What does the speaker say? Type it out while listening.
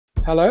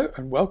Hello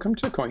and welcome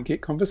to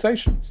CoinGeek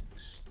Conversations.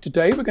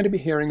 Today we're going to be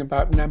hearing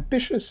about an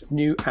ambitious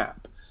new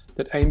app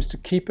that aims to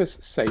keep us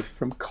safe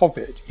from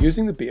COVID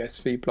using the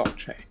BSV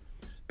blockchain.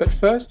 But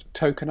first,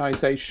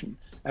 tokenization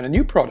and a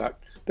new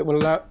product that will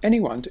allow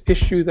anyone to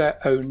issue their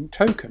own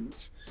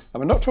tokens. And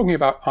we're not talking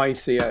about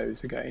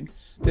ICOs again.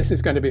 This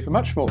is going to be for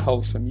much more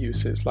wholesome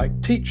uses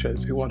like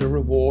teachers who want to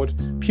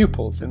reward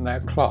pupils in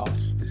their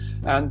class.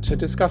 And to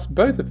discuss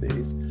both of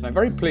these, I'm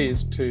very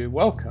pleased to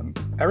welcome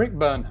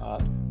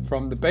Bernhard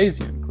from the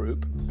Bayesian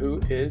group,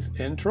 who is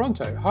in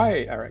Toronto. Hi,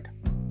 Eric.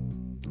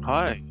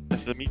 Hi,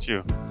 nice to meet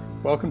you.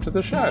 Welcome to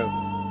the show.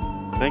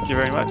 Thank you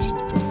very much.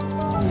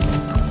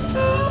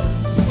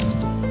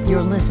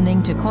 You're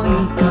listening to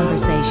CoinGeek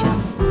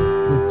Conversations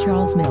with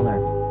Charles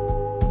Miller.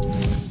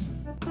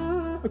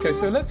 Okay,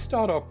 so let's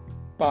start off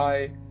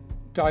by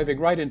diving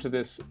right into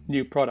this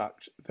new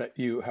product that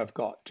you have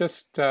got.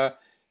 Just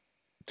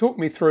talk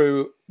me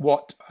through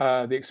what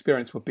the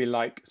experience would be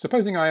like.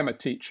 Supposing I am a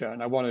teacher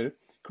and I want to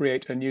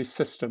create a new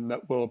system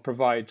that will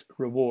provide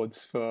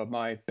rewards for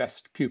my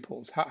best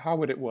pupils. How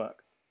would it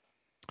work?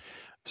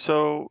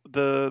 So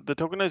the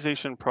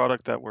tokenization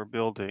product that we're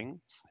building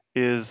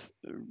is,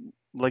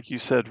 like you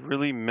said,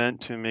 really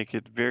meant to make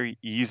it very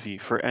easy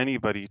for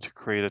anybody to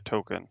create a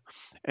token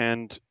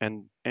and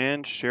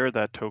share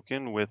that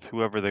token with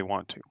whoever they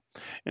want to.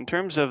 In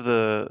terms of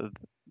the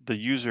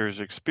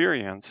user's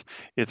experience,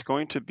 it's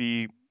going to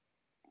be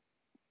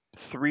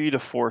 3 to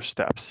 4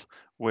 steps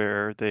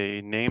where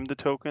they name the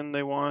token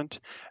they want,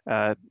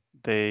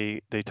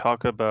 they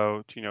talk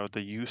about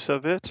the use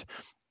of it,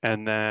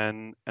 and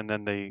then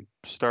they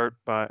start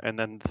by, and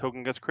then the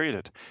token gets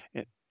created,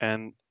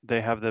 and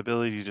they have the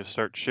ability to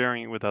start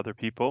sharing it with other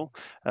people.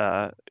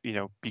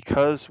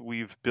 Because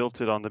we've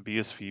built it on the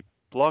BSV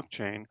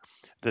blockchain,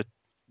 the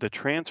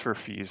transfer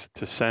fees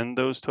to send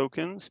those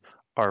tokens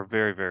are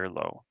very, very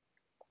low.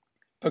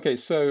 Okay,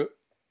 so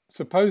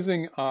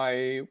supposing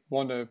I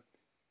want to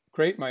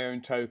create my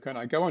own token,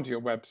 I go onto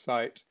your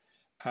website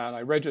and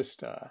I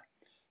register.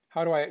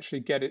 How do I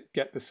actually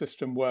get the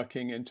system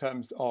working in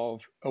terms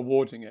of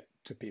awarding it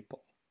to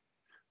people?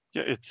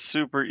 Yeah, it's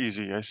super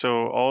easy.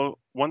 So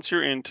once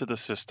you're into the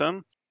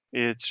system,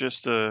 it's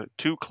just 2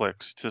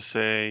 clicks to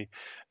say,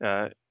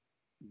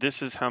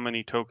 this is how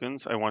many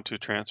tokens I want to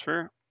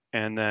transfer.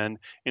 And then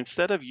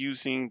instead of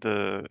using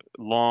the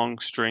long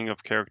string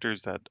of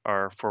characters that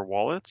are for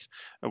wallets,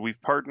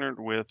 we've partnered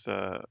with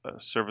a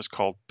service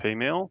called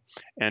Paymail.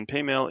 And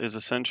Paymail is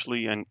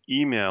essentially an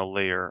email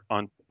layer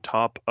on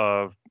top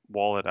of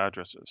wallet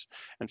addresses.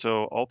 And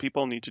so all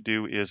people need to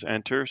do is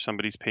enter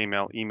somebody's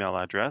Paymail email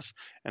address.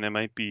 And it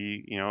might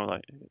be,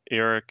 like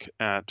Eric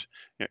at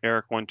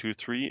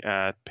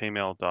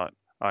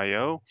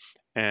eric123@paymail.io.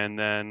 And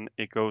then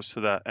it goes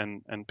to that,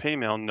 and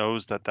Paymail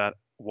knows that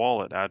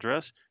wallet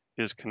address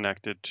is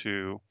connected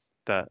to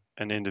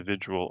an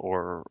individual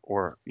or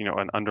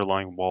an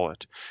underlying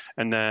wallet,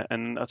 and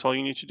that's all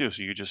you need to do.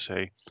 So you just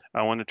say,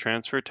 I want to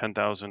transfer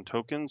 10,000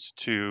 tokens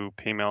to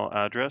Paymail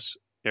address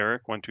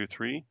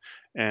Eric123,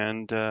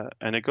 and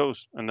it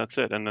goes, and that's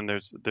it. And then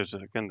there's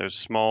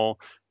small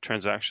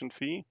transaction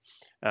fee.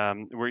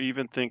 We're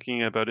even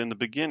thinking about in the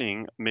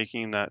beginning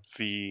making that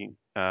fee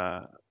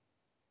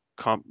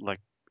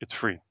it's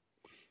free.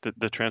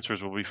 The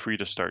transfers will be free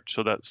to start,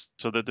 so that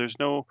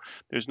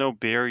there's no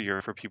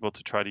barrier for people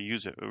to try to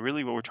use it. But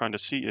really, what we're trying to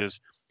see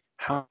is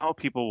how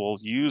people will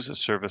use a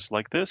service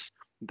like this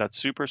that's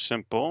super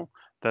simple,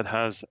 that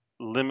has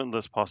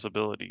limitless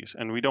possibilities.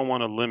 And we don't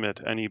want to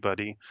limit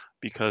anybody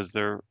because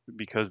they're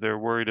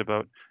worried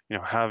about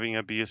having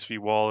a BSV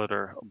wallet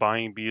or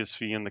buying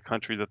BSV in the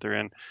country that they're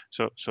in.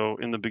 So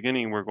in the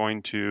beginning, we're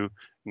going to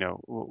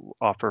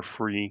offer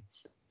free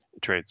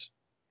trades.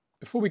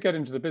 Before we get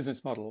into the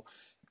business model,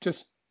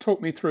 just talk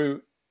me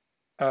through,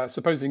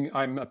 supposing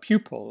I'm a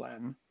pupil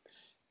and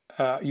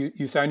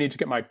you say I need to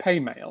get my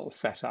Paymail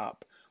set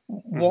up.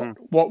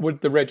 What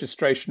would the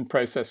registration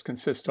process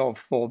consist of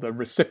for the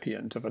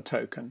recipient of a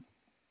token?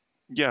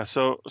 Yeah,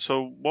 so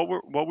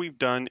what we've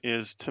done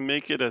is to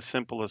make it as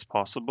simple as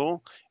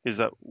possible is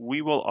that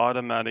we will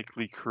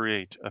automatically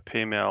create a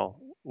Paymail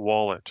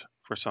wallet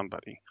for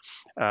somebody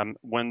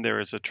when there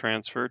is a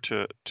transfer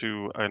to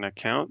an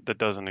account that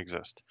doesn't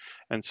exist,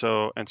 and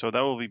so that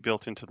will be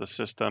built into the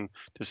system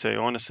to say, I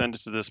want to send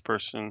it to this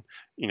person.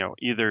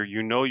 Either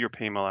your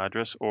Paymail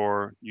address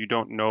or you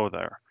don't know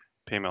their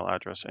Paymail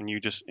address, and you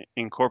just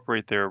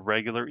incorporate their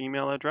regular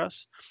email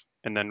address,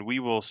 and then we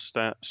will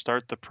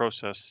start the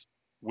process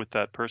with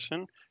that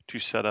person to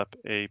set up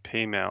a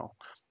Paymail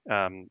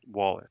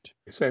wallet.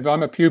 So if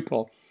I'm a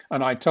pupil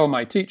and I tell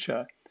my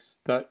teacher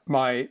that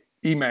my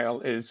email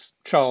is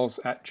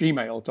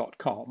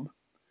charles@gmail.com,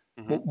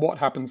 what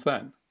happens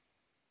then?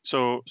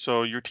 So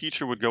your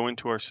teacher would go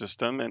into our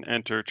system and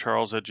enter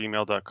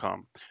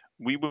charles@gmail.com.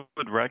 We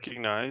would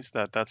recognize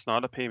that that's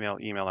not a Paymail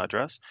email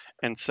address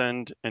and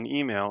send an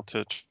email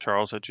to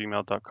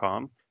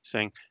charles@gmail.com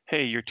saying,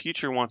 hey, your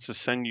teacher wants to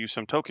send you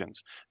some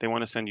tokens. They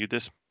want to send you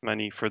this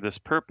many for this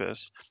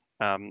purpose.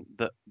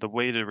 The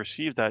way to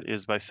receive that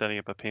is by setting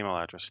up a Paymail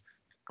address.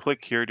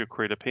 click here to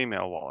create a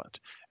PayMail wallet.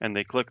 And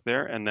they click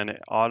there, and then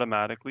it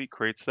automatically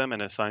creates them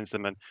and assigns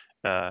them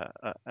a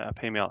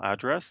PayMail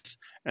address.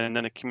 And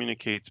then it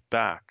communicates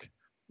back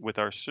with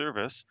our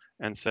service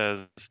and says,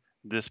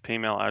 this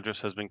PayMail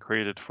address has been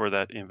created for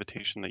that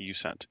invitation that you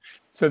sent.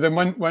 So then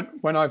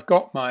when I've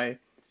got my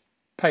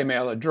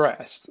PayMail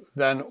address,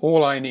 then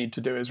all I need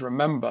to do is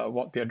remember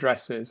what the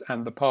address is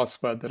and the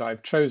password that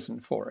I've chosen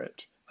for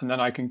it. And then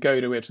I can go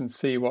to it and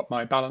see what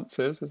my balance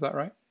is. Is that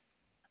right?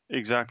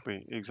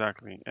 Exactly.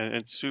 And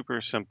it's super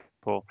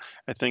simple.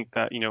 I think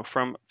that,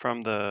 from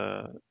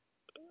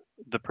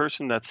the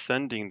person that's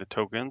sending the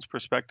tokens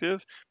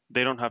perspective,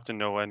 they don't have to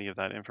know any of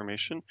that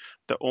information.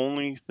 The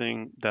only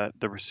thing that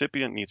the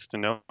recipient needs to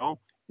know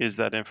is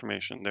that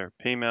information, their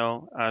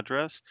PayMail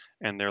address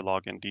and their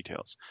login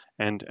details.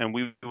 And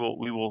we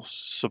will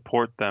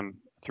support them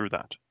through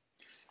that.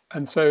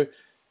 And so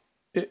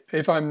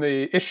if I'm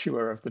the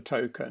issuer of the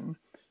token,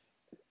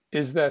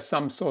 is there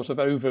some sort of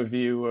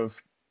overview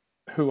of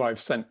who I've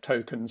sent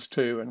tokens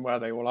to and where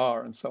they all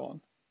are and so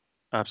on?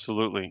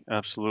 Absolutely.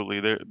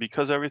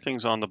 Because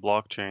everything's on the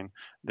blockchain,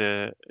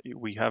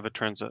 we have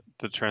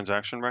the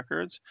transaction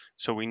records,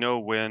 so we know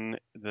when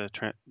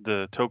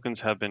the tokens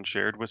have been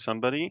shared with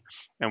somebody,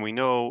 and we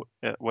know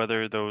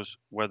whether those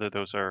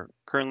are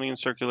currently in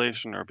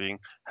circulation or being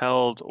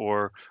held,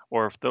 or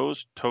if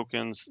those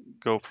tokens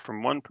go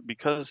from one,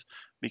 because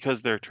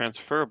they're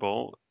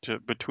transferable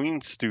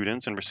between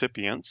students and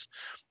recipients.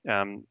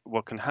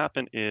 What can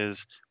happen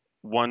is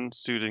one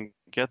student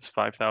gets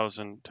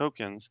 5,000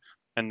 tokens,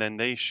 and then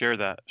they share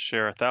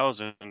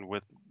 1,000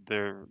 with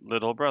their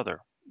little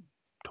brother.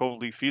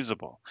 Totally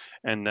feasible.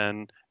 And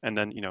then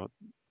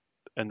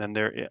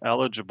they're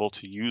eligible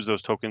to use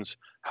those tokens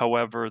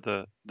however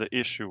the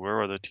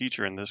issuer, or the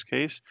teacher in this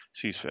case,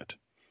 sees fit.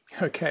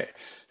 Okay,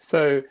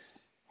 so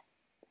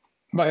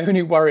my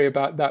only worry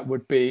about that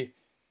would be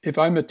if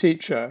I'm a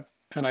teacher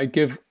and I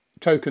give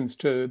tokens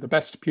to the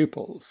best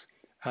pupils,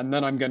 and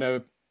then I'm going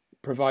to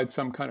provide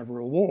some kind of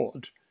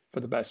reward for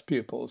the best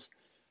pupils,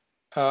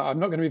 I'm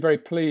not going to be very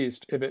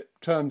pleased if it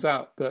turns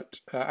out that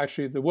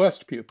actually the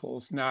worst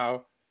pupils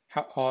now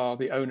are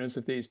the owners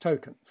of these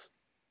tokens.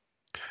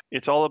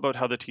 It's all about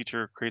how the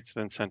teacher creates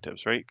the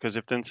incentives, right? Because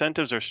if the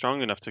incentives are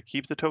strong enough to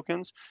keep the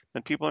tokens,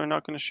 then people are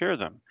not going to share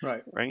them,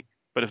 right?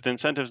 But if the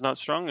incentive is not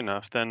strong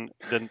enough, then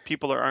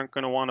people aren't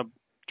going to want to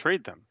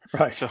trade them,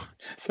 right? So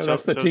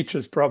that's the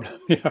teacher's problem.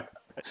 Yeah.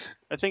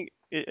 I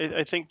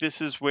think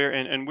this is where,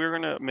 and we're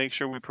going to make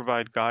sure we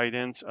provide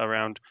guidance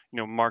around,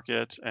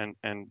 market and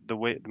the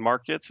way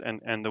markets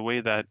and the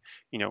way that,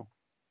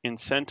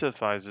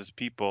 incentivizes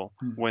people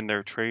when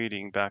they're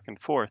trading back and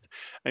forth.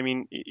 I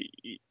mean,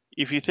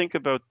 if you think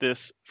about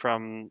this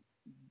from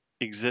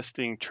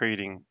existing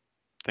trading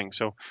things,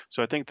 so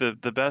I think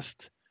the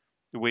best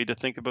way to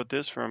think about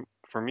this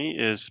for me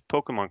is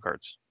Pokemon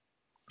cards.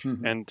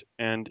 And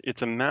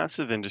it's a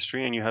massive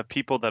industry, and you have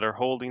people that are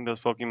holding those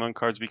Pokemon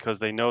cards because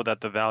they know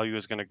that the value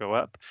is going to go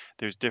up.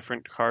 There's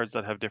different cards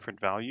that have different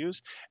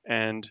values,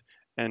 and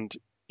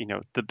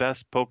the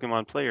best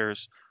Pokemon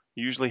players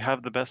usually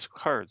have the best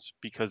cards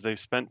because they've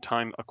spent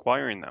time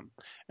acquiring them.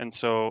 And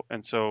so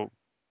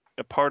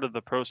a part of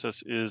the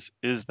process is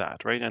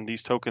that, right? And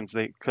these tokens,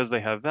 because they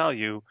have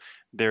value,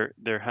 there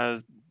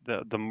has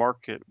the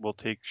market will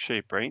take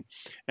shape, right?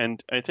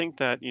 And I think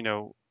that,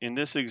 in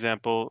this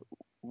example,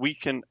 we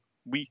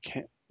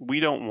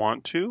don't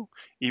want to,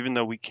 even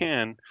though we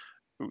can,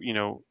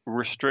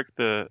 restrict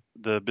the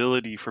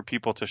ability for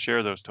people to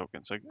share those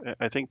tokens. Like,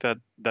 I think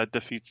that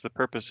defeats the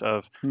purpose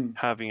of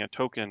having a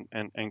token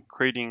and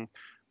creating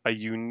a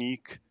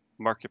unique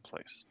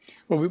marketplace.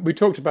 Well, we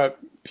talked about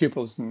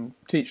pupils and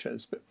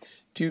teachers, but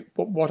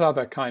what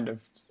other kind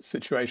of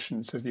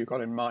situations have you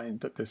got in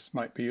mind that this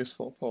might be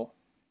useful for?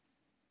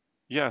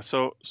 Yeah,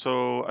 so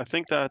I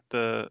think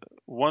that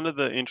one of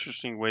the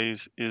interesting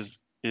ways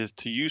is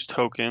to use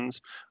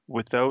tokens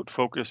without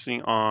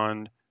focusing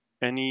on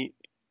any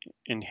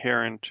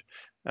inherent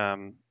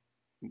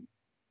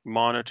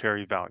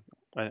monetary value.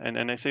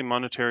 And I say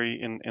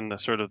monetary in the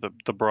sort of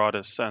the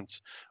broadest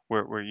sense,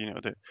 where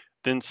the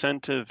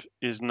incentive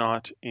is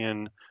not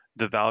in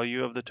the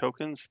value of the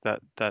tokens,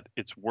 that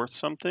it's worth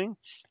something.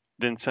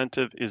 The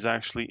incentive is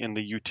actually in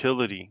the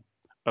utility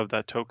of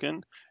that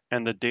token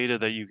and the data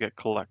that you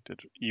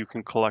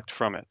can collect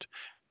from it.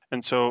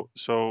 And so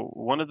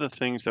one of the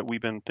things that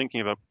we've been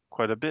thinking about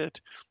quite a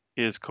bit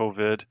is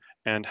COVID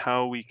and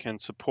how we can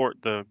support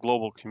the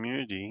global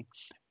community,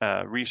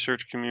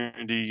 research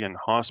community and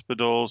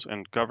hospitals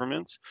and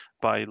governments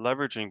by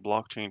leveraging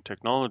blockchain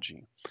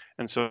technology.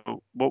 And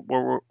so what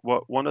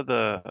one of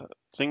the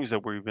things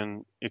that we've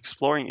been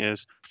exploring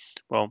is,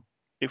 well,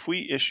 if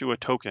we issue a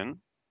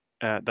token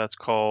that's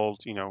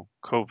called,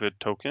 COVID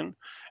token,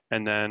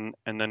 and then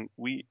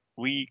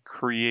we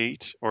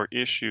create or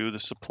issue the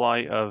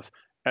supply of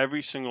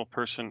every single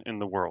person in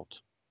the world,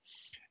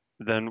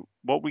 then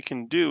what we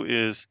can do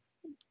is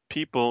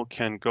people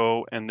can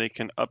go and they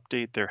can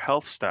update their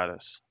health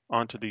status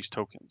onto these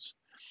tokens.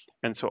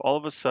 And so all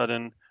of a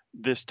sudden,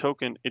 this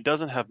token, it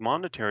doesn't have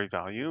monetary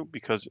value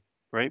because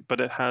right? But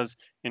it has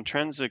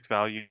intrinsic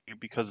value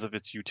because of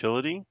its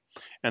utility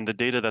and the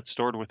data that's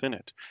stored within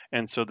it.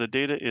 And so the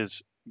data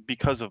is,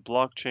 because of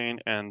blockchain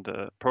and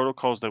the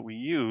protocols that we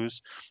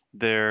use,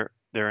 they're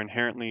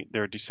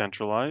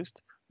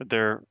decentralized,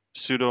 they're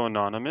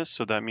pseudo-anonymous,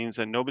 so that means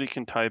that nobody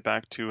can tie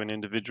back to an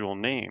individual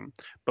name,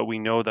 but we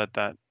know that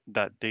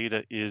that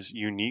data is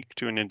unique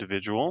to an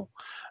individual.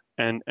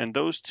 And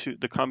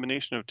the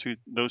combination of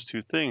those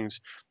two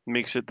things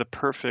makes it the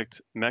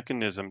perfect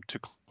mechanism to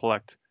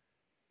collect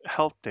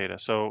health data.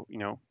 So,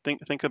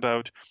 think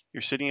about,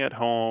 you're sitting at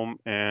home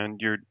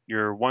and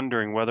you're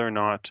wondering whether or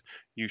not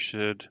you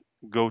should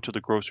go to the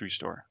grocery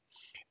store.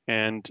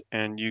 And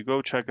you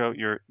go check out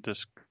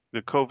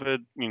the COVID,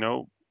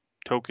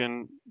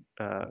 token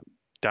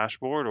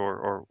dashboard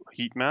or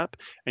heat map,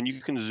 and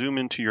you can zoom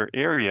into your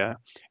area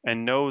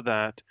and know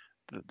that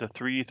the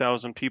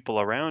 3,000 people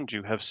around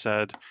you have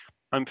said,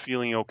 I'm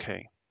feeling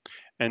okay.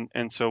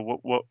 And so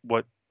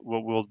what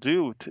we'll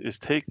do is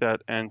take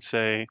that and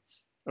say,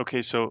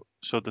 okay, so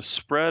the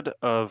spread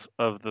of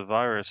the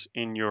virus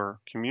in your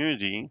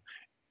community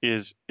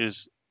is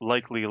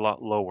likely a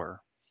lot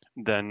lower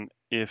than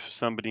if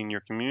somebody in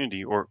your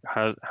community or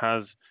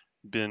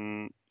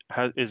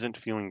isn't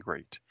feeling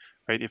great,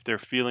 right? If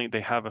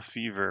they have a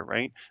fever,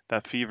 right?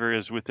 That fever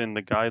is within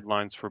the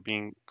guidelines for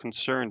being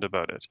concerned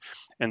about it.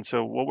 And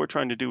so what we're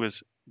trying to do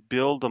is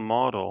build a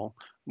model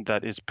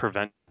that is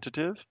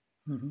preventative.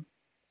 Mm-hmm.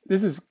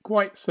 This is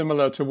quite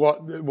similar to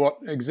what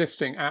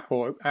existing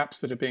apps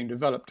that are being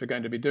developed are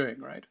going to be doing,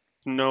 right?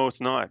 No,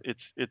 it's not.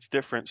 It's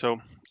different. So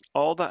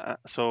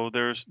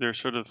there's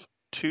sort of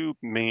two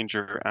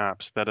major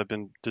apps that have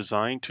been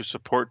designed to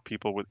support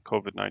people with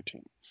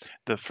COVID-19.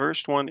 The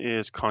first one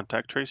is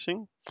contact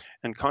tracing,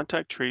 and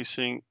contact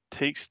tracing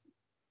takes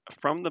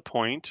from the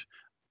point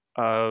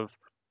of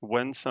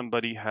when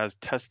somebody has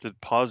tested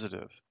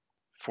positive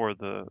for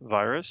the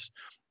virus.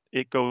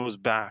 It goes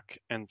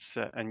back and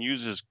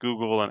uses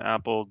Google and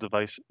Apple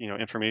device,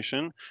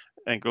 information,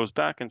 and goes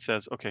back and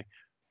says, okay,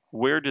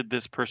 where did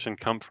this person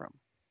come from?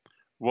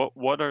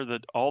 What are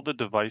all the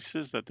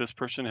devices that this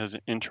person has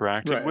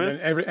interacted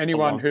with? And then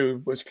anyone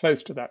who was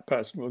close to that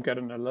person will get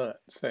an alert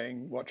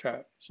saying, watch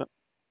out.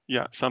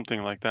 Yeah,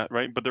 something like that,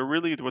 right? But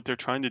what they're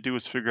trying to do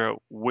is figure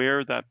out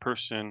where that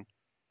person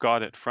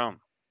got it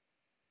from.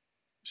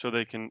 So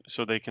they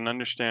can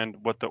understand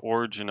what the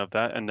origin of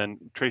that, and then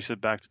trace it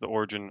back to the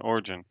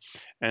origin,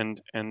 and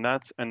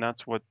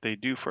that's what they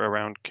do for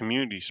around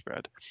community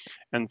spread.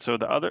 And so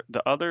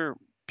the other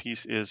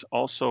piece is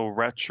also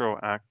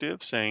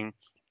retroactive, saying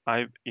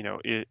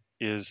it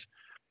is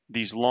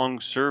these long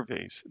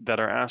surveys that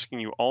are asking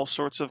you all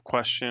sorts of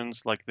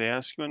questions, like they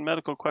ask you in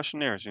medical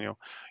questionnaires.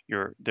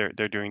 They're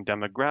doing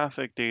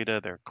demographic data,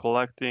 they're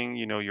collecting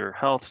your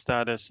health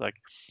status, like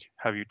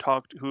who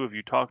have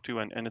you talked to,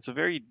 and it's a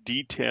very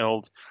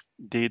detailed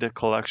data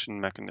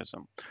collection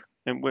mechanism.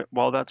 And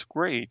while that's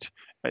great,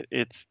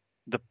 it's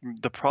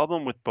the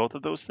problem with both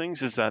of those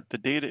things is that the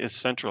data is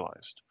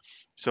centralized.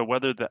 So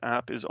whether the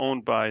app is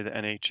owned by the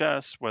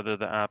NHS, whether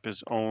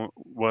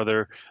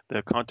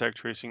the contact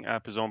tracing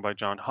app is owned by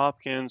Johns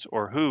Hopkins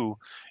or who,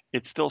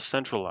 it's still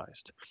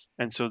centralized.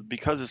 And so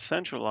because it's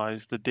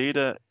centralized, the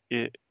data,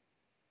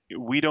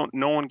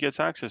 no one gets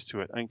access to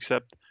it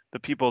except the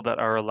people that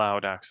are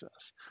allowed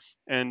access.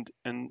 And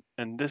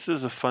this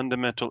is a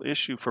fundamental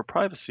issue for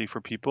privacy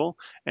for people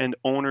and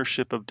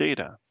ownership of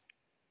data.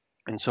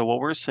 And so what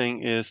we're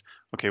saying is,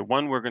 okay,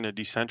 one, we're going to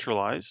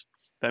decentralize.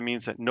 That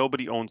means that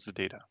nobody owns the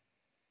data.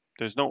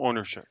 There's no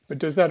ownership. But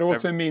does that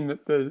also mean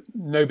that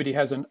nobody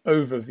has an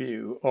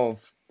overview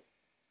of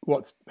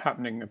what's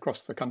happening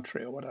across the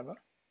country or whatever?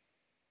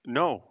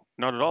 No,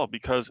 not at all,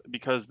 because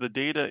the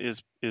data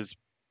is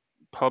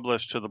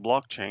published to the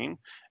blockchain,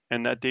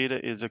 and that data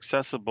is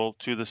accessible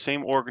to the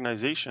same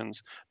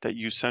organizations that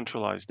use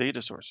centralized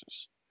data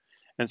sources.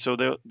 And so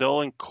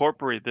they'll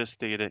incorporate this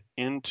data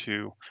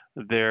into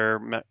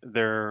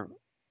their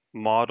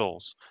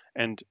models,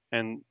 and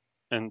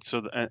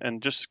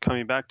just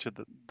coming back to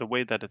the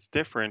way that it's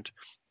different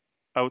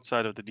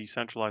outside of the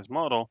decentralized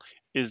model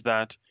is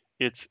that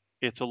it's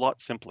a lot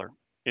simpler.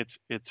 It's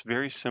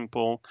very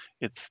simple.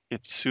 It's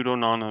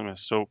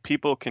pseudo-anonymous, so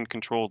people can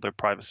control their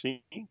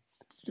privacy.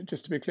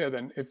 Just to be clear,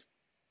 then,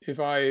 if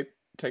I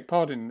take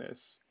part in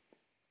this,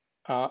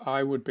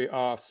 I would be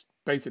asked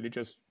basically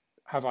just,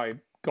 have I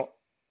got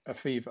a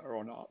fever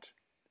or not?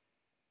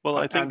 Well,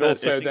 I think and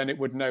also then it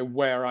would know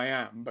where I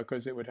am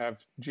because it would have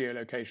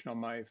geolocation on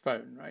my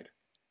phone, right?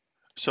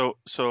 So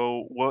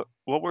what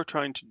we're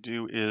trying to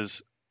do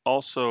is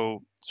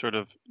also sort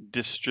of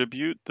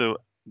distribute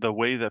the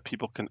way that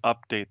people can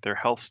update their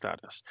health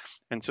status.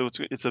 And so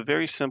it's a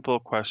very simple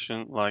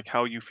question, like,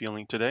 how are you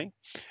feeling today?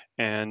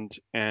 And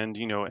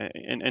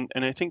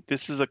I think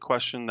this is a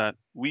question that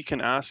we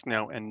can ask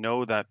now and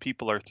know that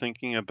people are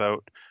thinking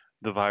about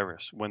the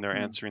virus when they're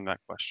answering that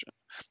question.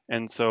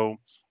 And so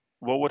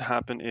what would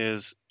happen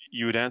is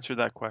you would answer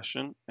that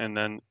question, and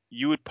then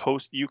you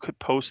could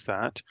post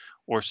that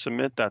or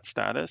submit that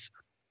status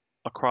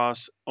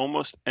across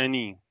almost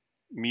any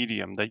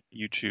medium that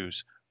you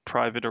choose,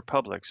 private or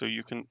public. So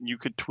you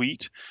could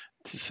tweet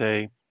to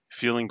say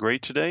feeling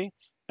great today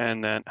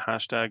and then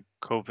hashtag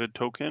COVID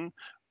token,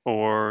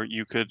 or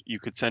you could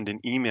send an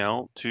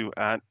email to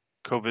at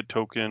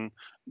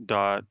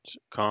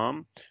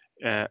covidtoken.com,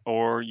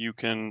 or you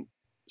can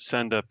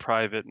send a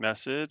private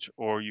message,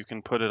 or you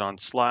can put it on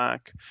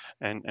Slack.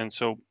 And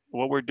so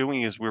what we're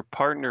doing is we're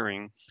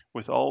partnering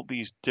with all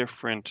these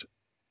different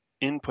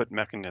input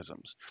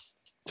mechanisms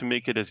to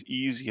make it as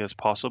easy as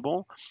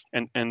possible.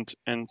 And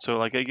so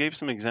like I gave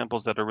some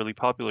examples that are really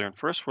popular in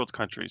first world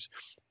countries,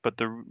 but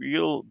the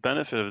real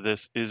benefit of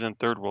this is in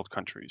third world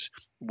countries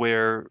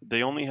where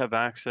they only have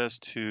access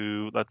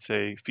to, let's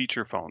say,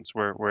 feature phones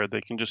where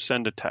they can just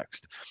send a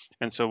text.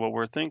 And so what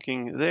we're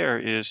thinking there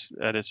is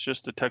that it's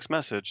just a text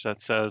message that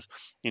says,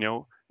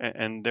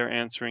 and they're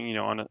answering,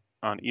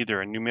 on either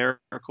a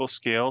numerical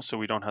scale, so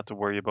we don't have to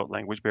worry about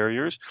language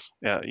barriers,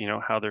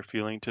 how they're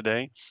feeling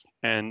today,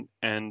 and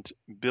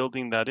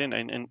building that in.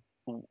 And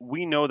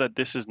we know that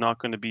this is not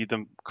going to be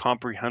the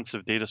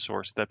comprehensive data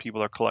source that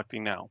people are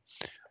collecting now.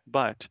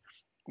 But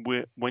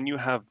when you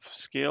have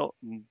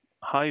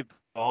high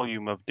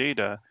volume of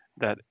data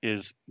that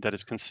is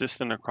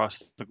consistent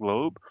across the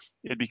globe,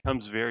 it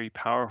becomes very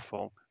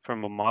powerful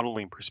from a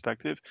modeling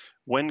perspective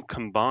when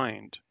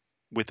combined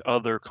with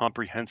other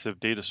comprehensive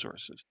data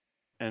sources.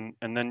 And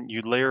then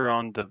you layer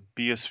on the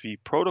BSV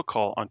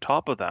protocol on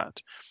top of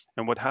that.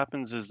 And what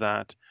happens is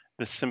that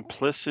the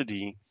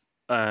simplicity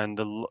and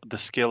the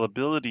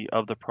scalability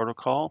of the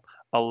protocol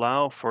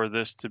allow for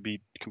this to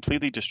be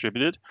completely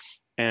distributed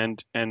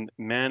and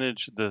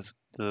manage the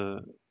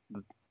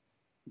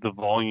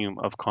volume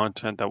of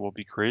content that will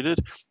be created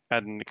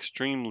at an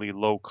extremely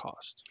low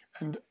cost.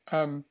 And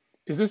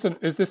is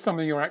this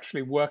something you're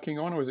actually working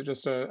on, or is it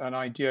just an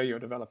idea you're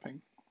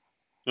developing?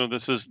 No,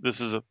 this is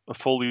a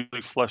fully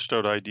fleshed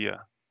out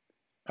idea,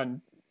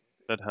 and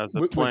that has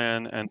a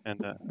plan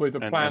with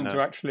a plan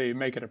to actually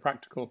make it a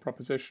practical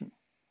proposition.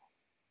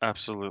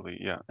 Absolutely,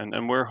 yeah.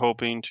 And we're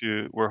hoping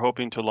to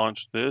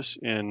launch this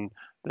in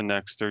the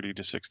next 30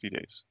 to 60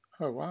 days.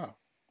 Oh wow.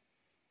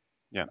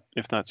 Yeah,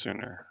 if not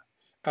sooner.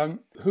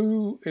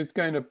 Who is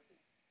going to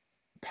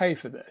pay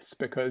for this?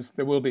 Because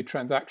there will be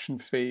transaction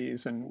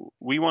fees, and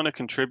we want to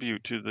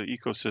contribute to the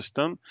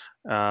ecosystem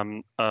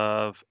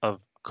of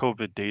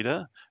COVID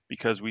data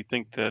because we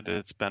think that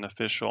it's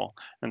beneficial.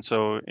 And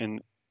so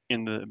in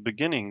the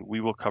beginning, we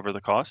will cover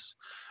the costs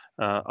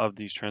of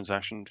these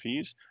transaction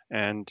fees,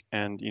 and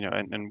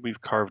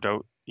we've carved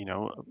out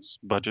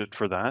budget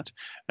for that.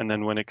 And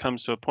then when it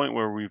comes to a point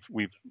where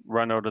we've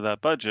run out of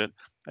that budget,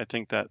 I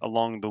think that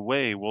along the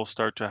way we'll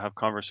start to have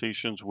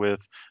conversations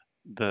with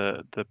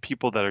the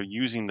people that are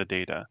using the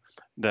data,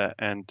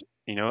 and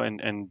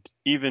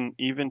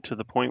even to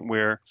the point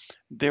where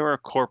there are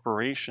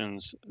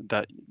corporations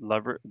that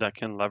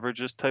can leverage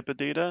this type of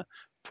data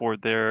for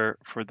their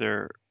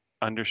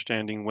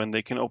understanding when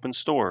they can open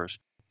stores.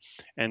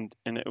 And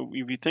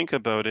if you think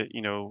about it,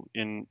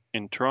 in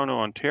Toronto,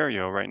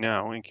 Ontario, right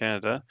now in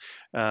Canada,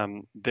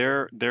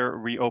 they're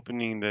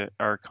reopening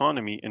our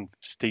economy in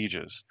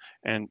stages,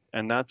 and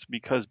that's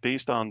because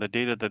based on the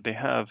data that they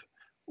have,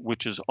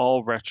 which is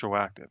all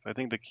retroactive. I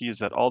think the key is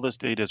that all this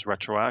data is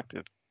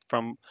retroactive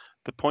from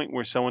the point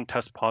where someone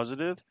tests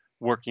positive,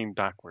 working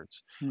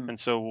backwards. And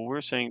so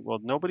we're saying, well,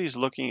 nobody's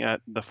looking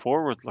at the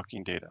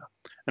forward-looking data,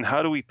 and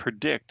how do we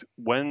predict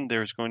when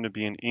there's going to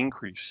be an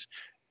increase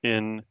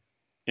in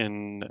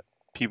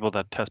people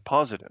that test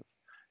positive,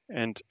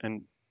 and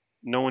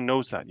no one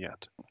knows that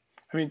yet.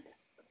 I mean,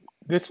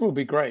 this will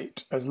be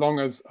great as long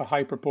as a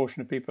high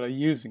proportion of people are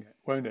using it,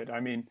 won't it?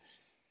 I mean,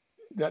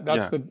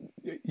 that's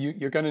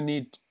you're going to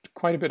need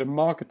quite a bit of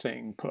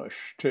marketing push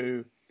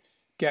to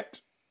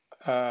get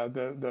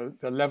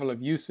the level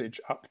of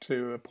usage up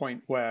to a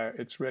point where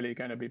it's really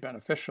going to be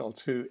beneficial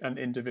to an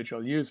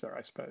individual user,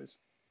 I suppose.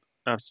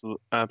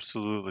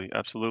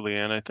 Absolutely.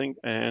 And I think,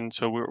 and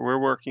so we're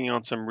working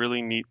on some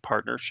really neat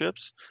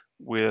partnerships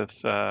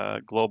with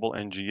global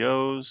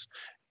NGOs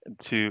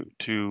to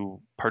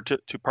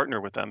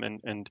partner with them,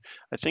 and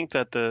I think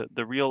that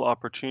the real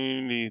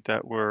opportunity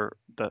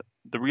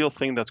the real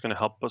thing that's going to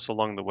help us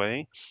along the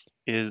way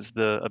is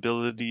the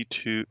ability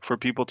for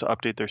people to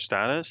update their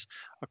status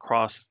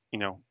across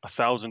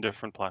 1,000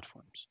 different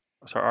platforms.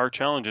 So our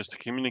challenge is to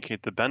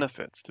communicate the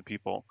benefits to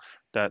people.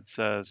 That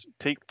says,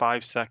 take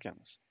 5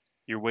 seconds.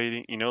 You're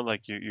waiting,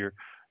 like you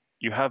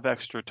have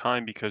extra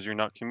time because you're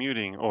not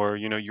commuting, or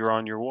you're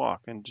on your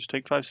walk, and just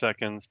take 5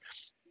 seconds,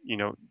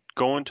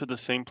 go into the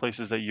same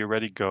places that you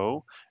already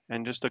go,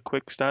 and just a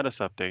quick status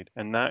update,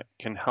 and that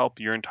can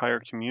help your entire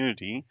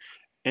community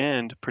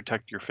and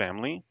protect your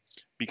family,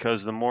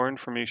 because the more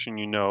information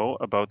you know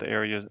about the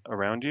areas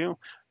around you,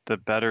 the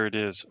better it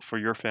is for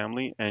your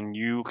family, and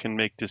you can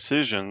make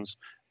decisions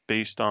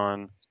based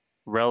on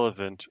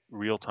relevant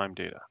real-time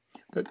data.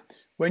 But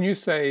when you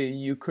say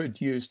you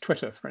could use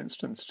Twitter, for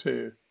instance,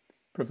 to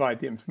provide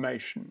the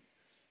information,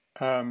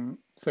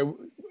 so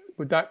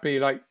would that be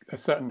like a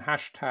certain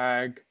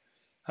hashtag,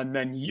 and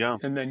then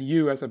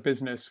you as a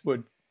business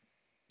would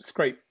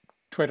scrape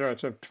Twitter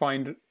to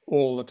find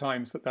all the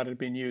times that had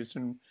been used?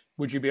 And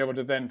would you be able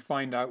to then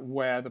find out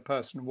where the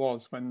person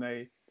was when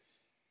they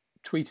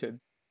tweeted?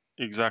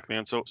 Exactly.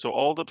 And so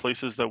all the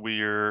places that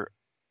we're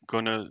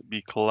going to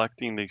be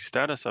collecting these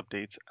status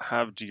updates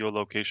have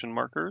geolocation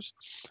markers.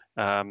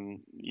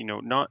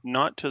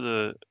 Not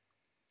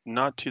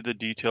to the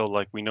detail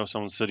like we know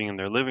someone's sitting in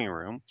their living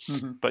room,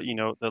 Mm-hmm. but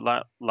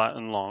the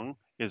Latin long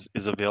is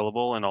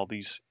available in all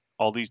these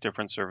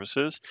different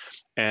services.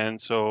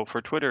 And so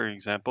for Twitter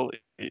example,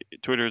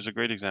 Twitter is a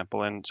great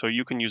example. And so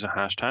you can use a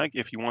hashtag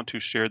if you want to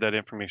share that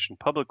information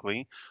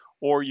publicly,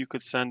 or you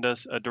could send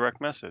us a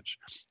direct message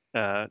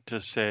to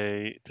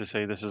say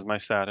this is my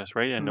status,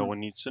 right? And no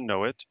one needs to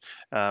know it.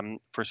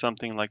 For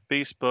something like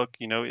Facebook,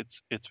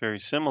 it's very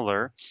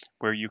similar,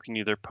 where you can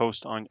either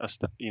post on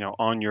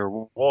on your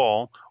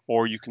wall,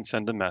 or you can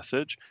send a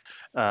message,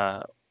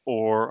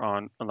 or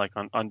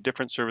on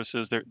different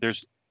services.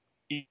 There's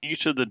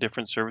each of the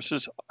different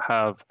services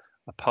have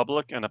a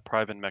public and a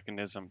private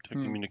mechanism to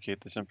communicate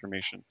this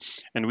information,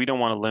 and we don't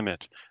want to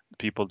limit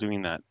people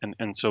doing that.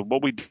 And so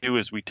what we do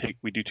is we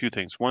do two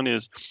things. One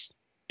is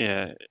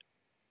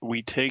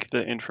we take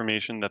the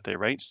information that they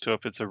write. So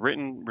if it's a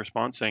written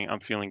response saying, I'm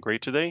feeling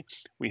great today,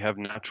 we have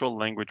natural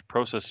language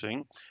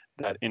processing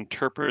that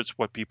interprets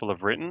what people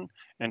have written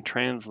and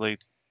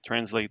translate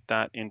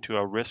that into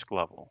a risk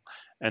level.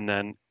 And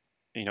then,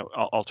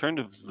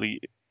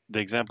 alternatively, the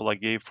example I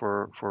gave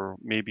for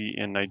maybe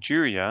in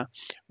Nigeria,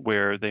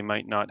 where they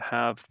might not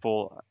have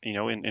full,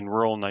 in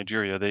rural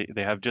Nigeria,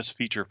 they have just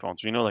feature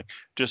phones, like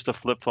just a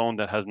flip phone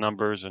that has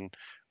numbers and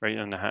right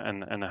and a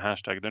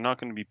hashtag. They're not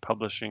going to be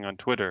publishing on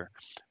Twitter,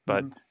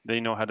 but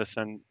they know how to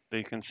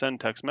they can send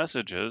text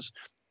messages,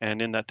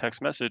 and in that text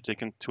message they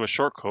can, to a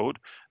short code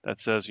that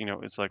says,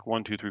 it's like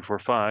 1 2 3 4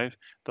 5,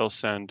 they'll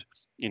send,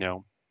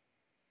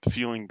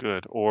 feeling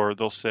good, or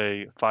they'll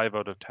say 5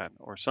 out of 10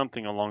 or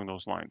something along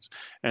those lines,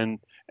 and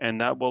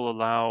that will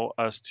allow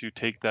us to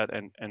take that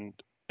and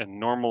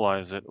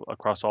normalize it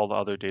across all the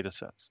other data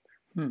sets.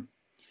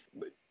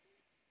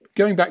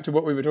 Going back to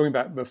what we were talking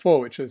about before,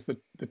 which is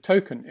the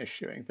token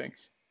issuing thing,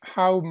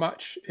 how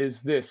much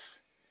is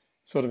this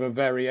sort of a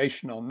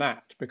variation on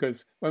that?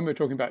 Because when we were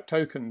talking about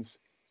tokens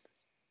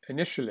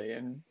initially,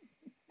 and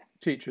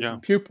teachers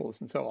and pupils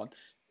and so on,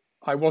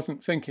 I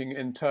wasn't thinking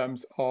in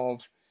terms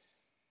of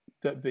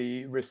that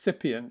the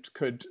recipient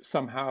could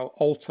somehow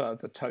alter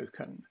the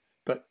token.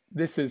 But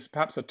this is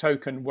perhaps a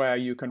token where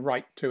you can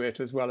write to it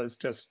as well as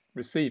just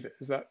receive it.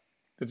 Is that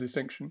the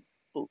distinction?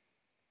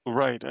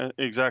 Right,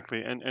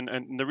 exactly.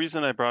 And the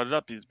reason I brought it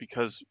up is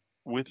because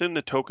within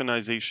the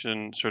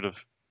tokenization sort of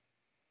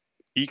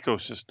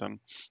ecosystem,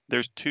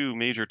 there's two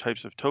major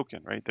types of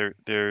token, right?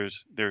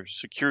 There's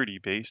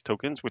security-based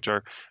tokens, which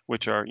are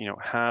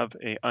have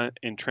a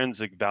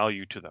intrinsic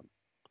value to them.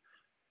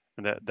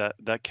 And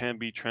that can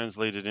be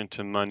translated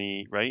into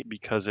money, right?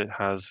 Because it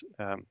has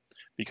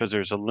because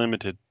there's a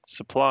limited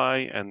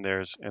supply and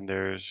there's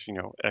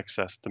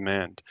excess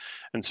demand,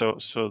 and so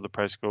the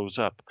price goes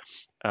up.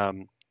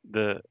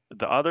 The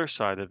other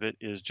side of it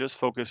is just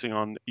focusing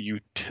on the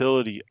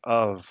utility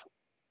of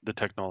the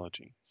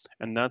technology,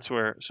 and that's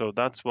why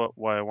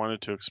I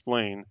wanted to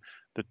explain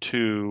the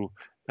two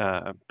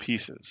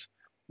pieces.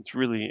 It's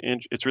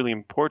really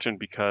important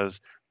because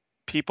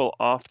people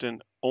often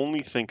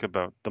only think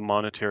about the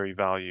monetary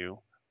value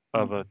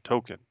of a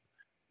token,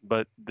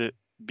 but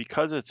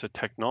because it's a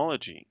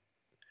technology,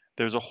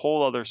 there's a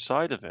whole other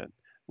side of it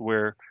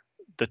where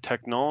the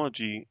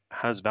technology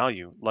has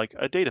value, like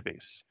a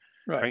database,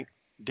 right?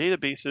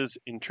 Databases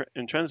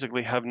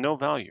intrinsically have no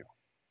value.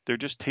 They're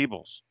just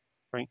tables,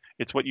 right?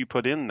 It's what you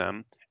put in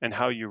them and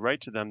how you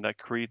write to them that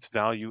creates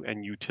value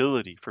and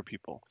utility for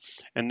people.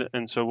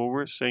 And so what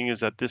we're saying is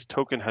that this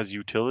token has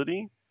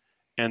utility,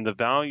 and the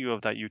value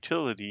of that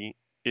utility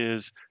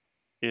is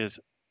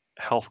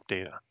health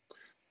data.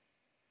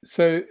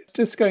 So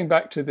just going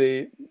back to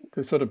the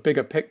sort of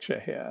bigger picture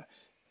here,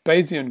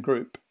 Bayesian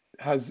group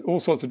has all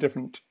sorts of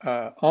different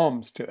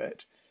arms to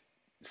it,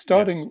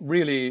 starting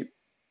really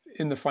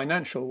in the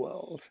financial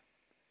world.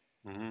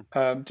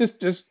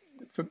 Just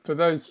for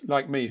those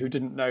like me who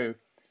didn't know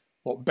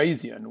what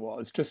Bayesian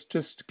was,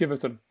 just give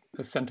us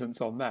a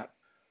sentence on that.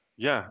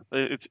 Yeah,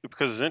 it's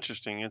because it's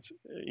interesting. It's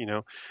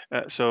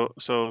so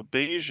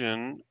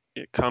Bayesian,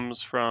 it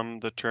comes from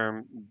the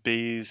term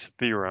Bayes'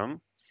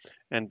 theorem,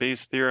 and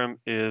Bayes' theorem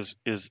is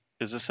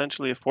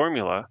essentially a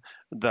formula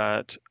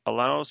that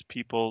allows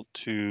people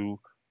to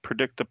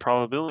predict the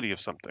probability of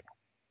something.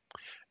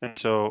 And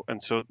so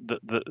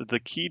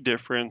the key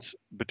difference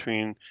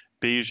between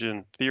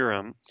Bayesian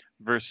theorem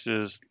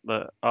versus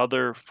the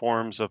other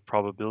forms of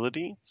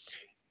probability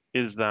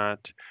is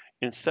that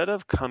instead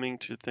of coming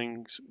to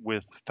things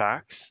with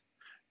facts,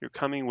 you're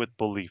coming with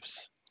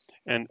beliefs.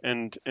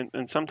 And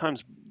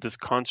sometimes this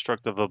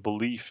construct of a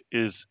belief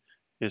is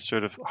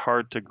sort of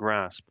hard to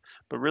grasp.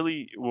 But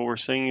really what we're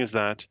saying is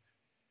that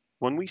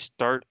when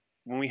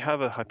we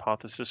have a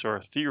hypothesis or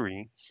a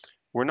theory,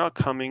 we're not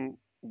coming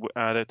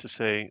at it to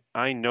say,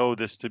 I know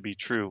this to be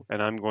true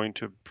and I'm going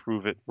to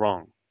prove it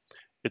wrong.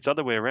 It's the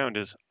other way around,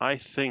 is I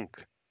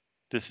think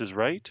this is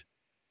right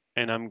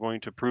and I'm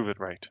going to prove it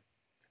right.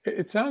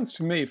 It sounds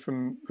to me,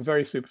 from a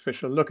very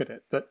superficial look at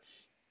it, that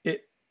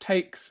it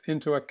takes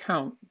into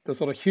account the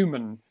sort of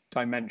human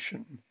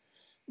dimension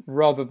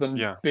rather than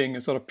Yeah, being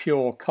a sort of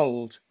pure,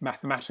 cold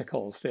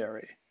mathematical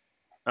theory.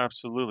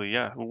 absolutely.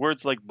 Yeah.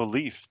 Words like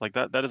belief, like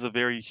that is a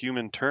very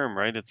human term,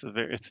 right?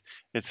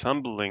 It's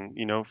humbling,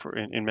 for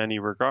in many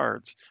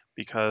regards,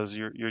 because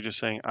you're just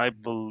saying, I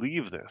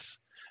believe this.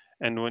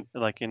 And when,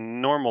 like, in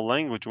normal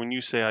language, when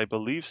you say I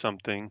believe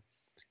something,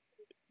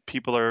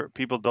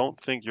 people don't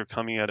think you're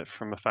coming at it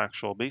from a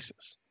factual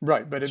basis.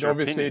 Right, but It's it your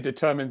obviously opinion.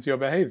 determines your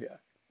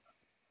behavior.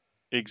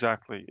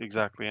 Exactly,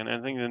 exactly. And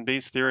I think then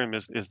Bayes' theorem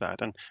is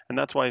that. And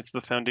that's why it's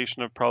the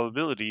foundation of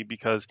probability,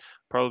 because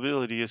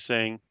probability is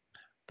saying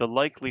the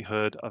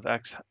likelihood of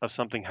X of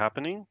something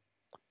happening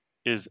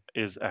is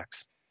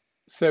X.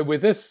 So,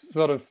 with this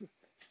sort of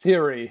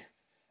theory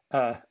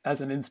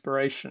as an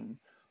inspiration,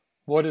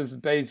 what is the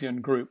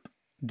Bayesian group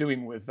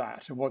doing with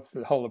that, and what's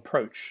the whole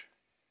approach?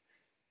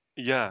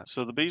 Yeah,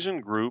 so the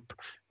Bayesian group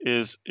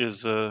is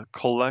a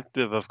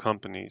collective of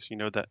companies,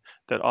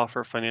 that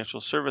offer financial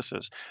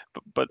services.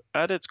 But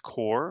at its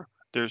core,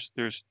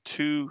 there's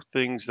two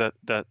things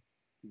that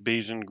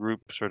Bayesian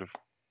group sort of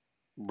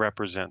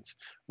represents.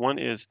 One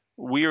is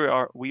we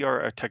are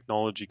a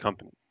technology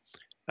company.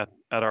 At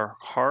our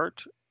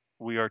heart,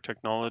 we are a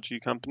technology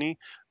company.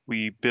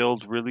 We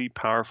build really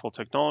powerful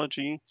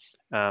technology.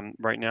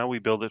 Right now, we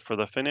build it for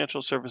the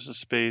financial services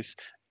space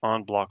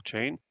on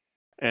blockchain.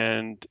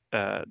 And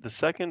the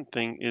second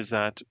thing is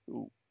that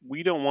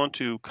we don't want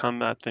to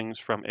come at things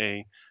from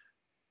a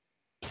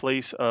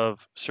place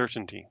of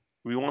certainty.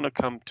 We want to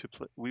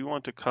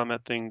come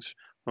at things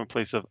from a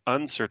place of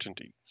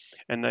uncertainty.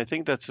 And I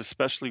think that's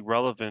especially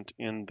relevant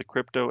in the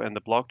crypto and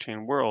the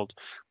blockchain world,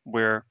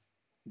 where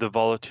the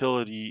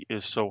volatility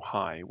is so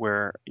high,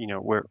 where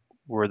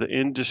the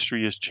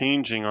industry is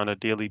changing on a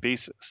daily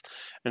basis.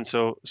 And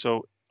so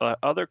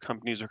other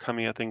companies are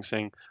coming at things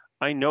saying,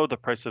 I know the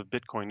price of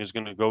Bitcoin is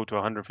going to go to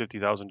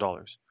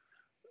 $150,000.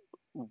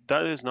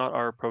 That is not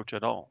our approach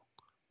at all.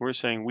 We're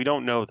saying we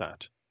don't know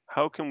that.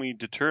 How can we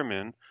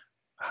determine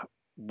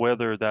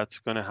whether that's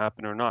going to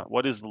happen or not?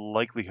 What is the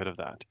likelihood of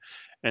that?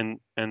 And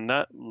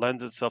that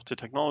lends itself to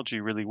technology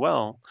really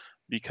well,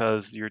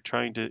 because you're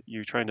trying to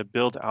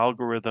build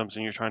algorithms,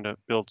 and you're trying to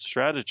build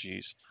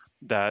strategies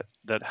that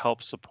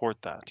help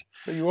support that.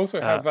 But you also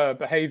Uh, have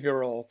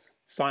behavioral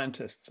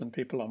scientists and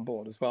people on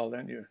board as well,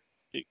 don't you?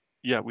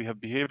 yeah, we have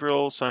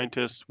behavioral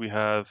scientists, we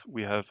have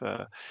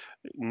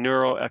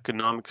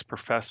neuroeconomics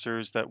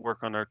professors that work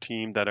on our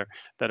team that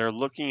are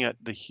looking at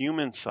the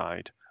human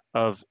side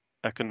of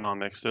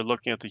economics. They're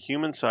looking at the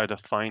human side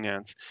of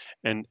finance,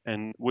 and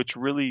which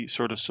really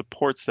sort of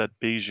supports that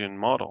Bayesian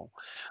model.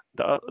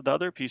 The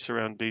other piece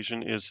around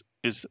Bayesian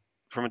is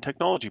from a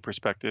technology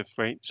perspective,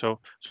 right?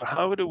 So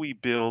how do we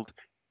build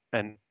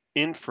an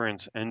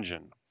inference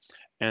engine?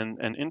 And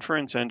an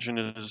inference engine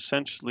is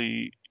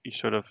essentially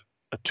sort of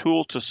a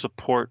tool to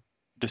support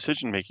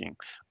decision making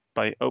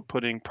by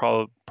outputting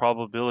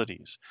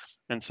probabilities.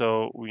 And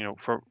so,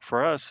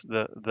 for us,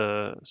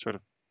 the sort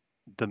of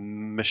the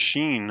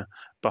machine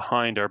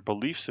behind our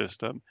belief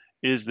system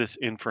is this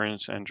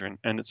inference engine,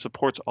 and it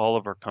supports all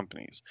of our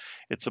companies.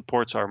 It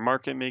supports our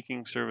market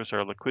making service,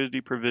 our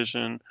liquidity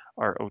provision,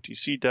 our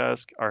OTC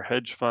desk, our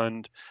hedge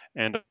fund,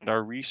 and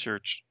our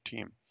research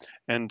team.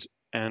 And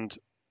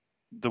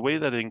the way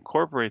that it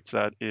incorporates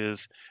that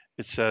is,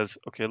 it says,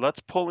 okay,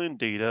 let's pull in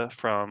data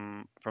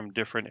from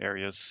different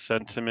areas,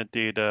 sentiment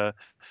data,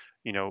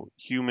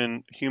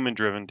 human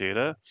driven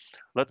data.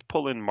 Let's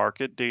pull in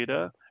market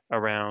data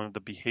around the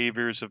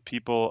behaviors of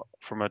people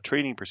from a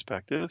trading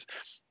perspective,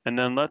 and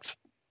then let's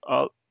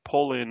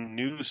pull in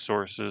news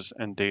sources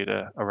and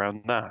data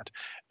around that,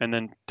 and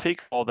then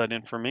take all that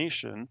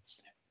information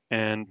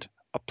and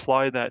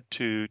apply that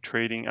to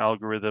trading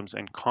algorithms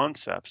and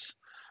concepts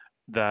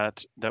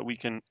that we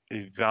can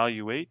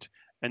evaluate.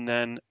 And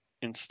then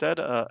and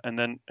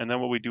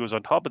then what we do is,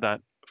 on top of that,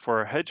 for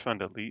our hedge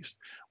fund at least,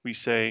 we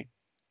say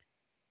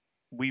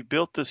we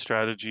built the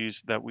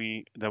strategies that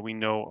we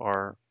know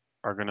are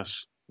going to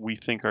we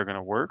think are going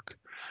to work.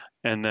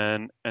 And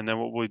then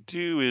what we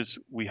do is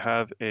we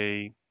have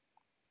an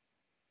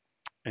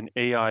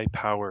AI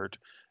powered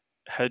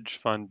hedge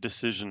fund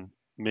decision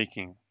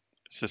making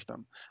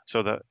system. So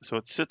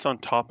it sits on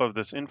top of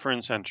this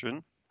inference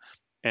engine.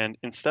 And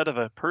instead of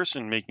a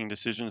person making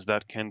decisions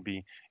that can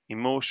be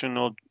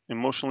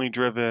emotionally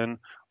driven,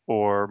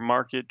 or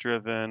market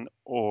driven,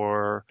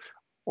 or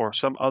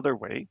some other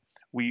way,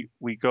 we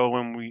go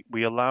and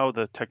we allow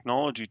the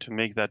technology to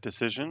make that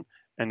decision,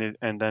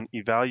 and then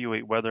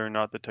evaluate whether or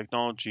not the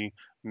technology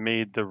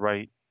made the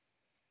right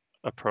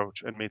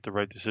approach and made the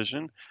right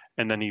decision,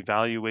 and then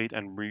evaluate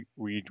and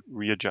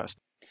readjust.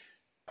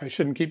 I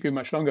shouldn't keep you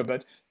much longer,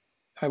 but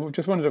I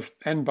just wanted to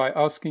end by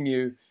asking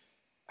you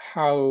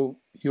how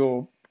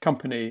your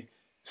company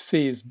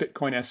sees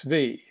Bitcoin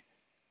SV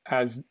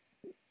as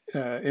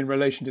in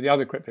relation to the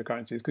other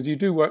cryptocurrencies, because you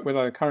do work with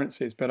other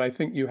currencies, but I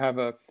think you have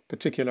a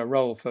particular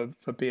role for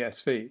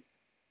BSV.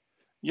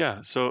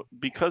 Yeah, so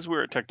because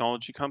we're a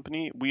technology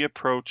company, we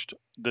approached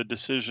the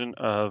decision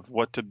of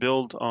what to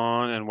build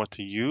on and what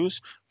to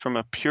use from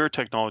a pure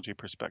technology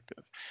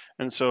perspective.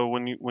 And so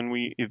when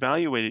we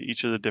evaluated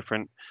each of the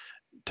different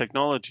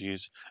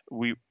technologies,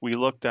 we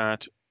looked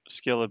at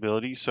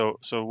scalability. So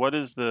what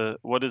is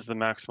the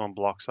maximum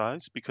block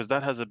size? Because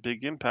that has a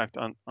big impact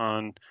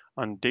on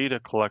data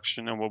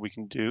collection and what we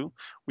can do.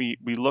 We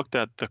looked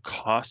at the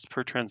cost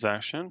per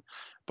transaction,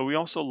 but we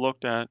also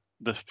looked at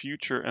the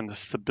future and the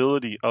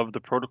stability of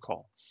the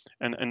protocol.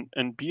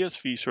 And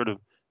BSV sort of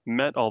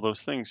met all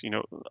those things.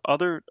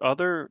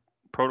 Other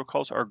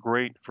protocols are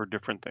great for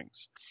different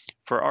things.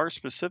 For our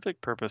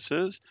specific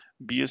purposes,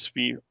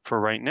 BSV for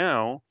right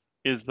now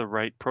is the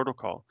right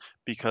protocol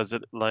because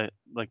it like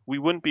we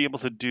wouldn't be able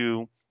to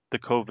do the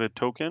COVID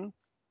token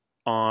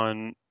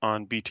on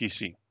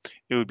BTC.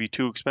 It would be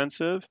too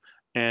expensive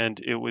and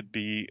it would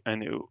be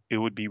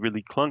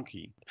really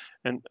clunky.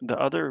 And the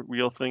other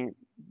real thing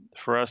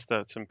for us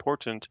that's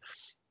important,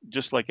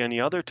 just like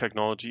any other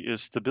technology,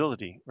 is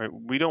stability, right?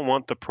 We don't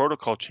want the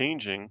protocol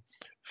changing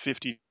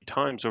 50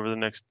 times over the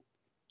next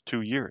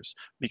 2 years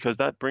because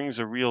that brings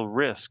a real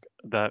risk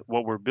that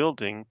what we're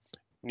building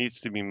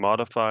needs to be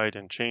modified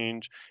and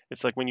changed.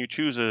 It's like when you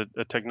choose a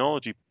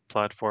technology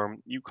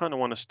platform, you kind of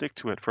want to stick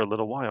to it for a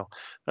little while.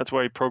 That's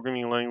why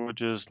programming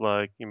languages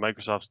like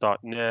Microsoft's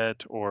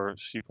 .NET or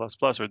C++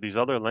 or these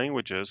other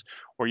languages,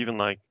 or even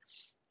like,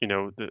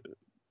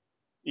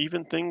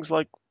 even things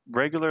like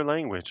regular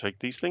language, like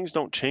these things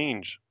don't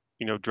change,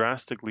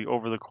 drastically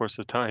over the course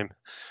of time.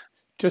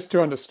 Just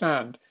to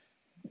understand,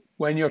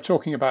 when you're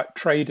talking about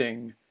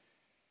trading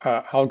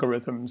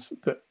algorithms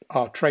that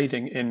are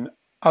trading in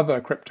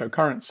other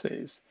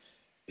cryptocurrencies,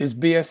 is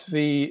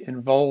BSV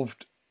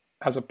involved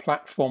as a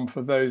platform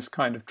for those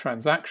kind of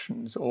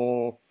transactions,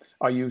 or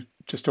are you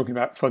just talking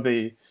about for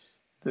the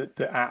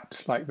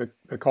apps like the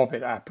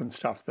COVID app and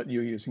stuff that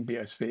you're using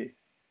BSV?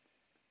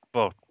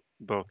 Both.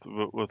 We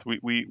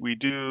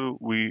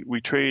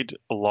trade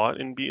a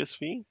lot in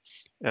BSV,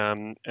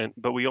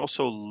 but we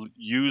also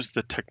use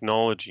the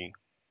technology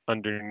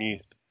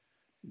underneath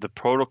the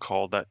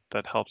protocol that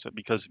helps it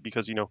because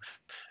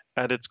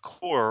at its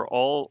core,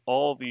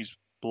 all these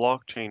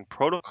blockchain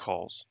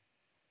protocols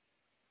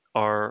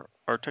are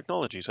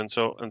technologies, and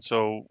so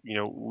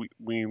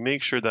we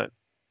make sure that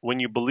when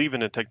you believe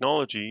in a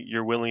technology,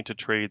 you're willing to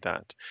trade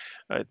that.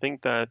 I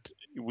think that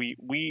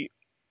we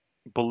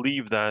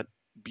believe that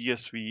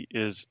BSV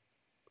is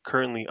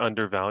currently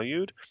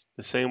undervalued,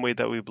 the same way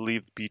that we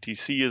believe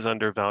BTC is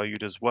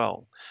undervalued as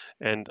well.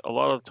 And a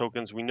lot of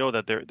tokens, we know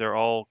that they're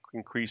all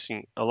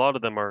increasing. A lot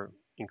of them are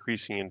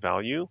increasing in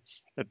value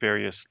at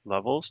various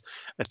levels.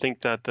 I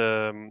think that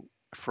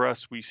for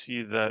us, we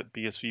see that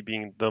BSV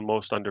being the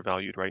most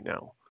undervalued right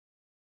now.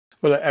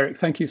 Well, Eric,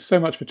 thank you so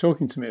much for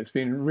talking to me. It's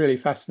been really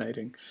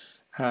fascinating,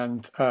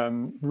 and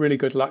really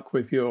good luck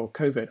with your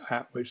COVID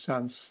app, which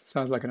sounds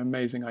like an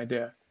amazing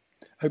idea.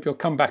 Hope you'll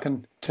come back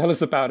and tell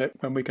us about it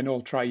when we can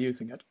all try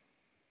using it.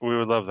 We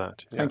would love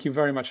that. Yeah. Thank you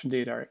very much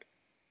indeed, Eric.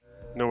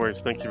 No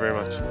worries. Thank you very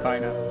much. Bye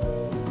now.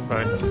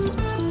 Bye.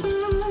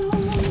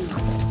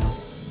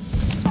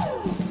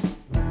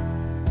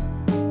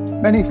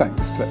 Many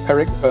thanks to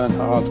Eric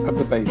Bernhard of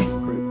the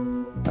Bayesian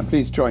Group. And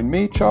please join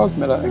me, Charles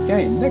Miller,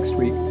 again next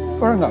week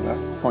for another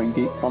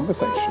CoinGeek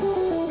conversation.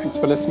 Thanks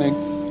for listening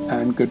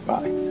and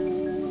goodbye.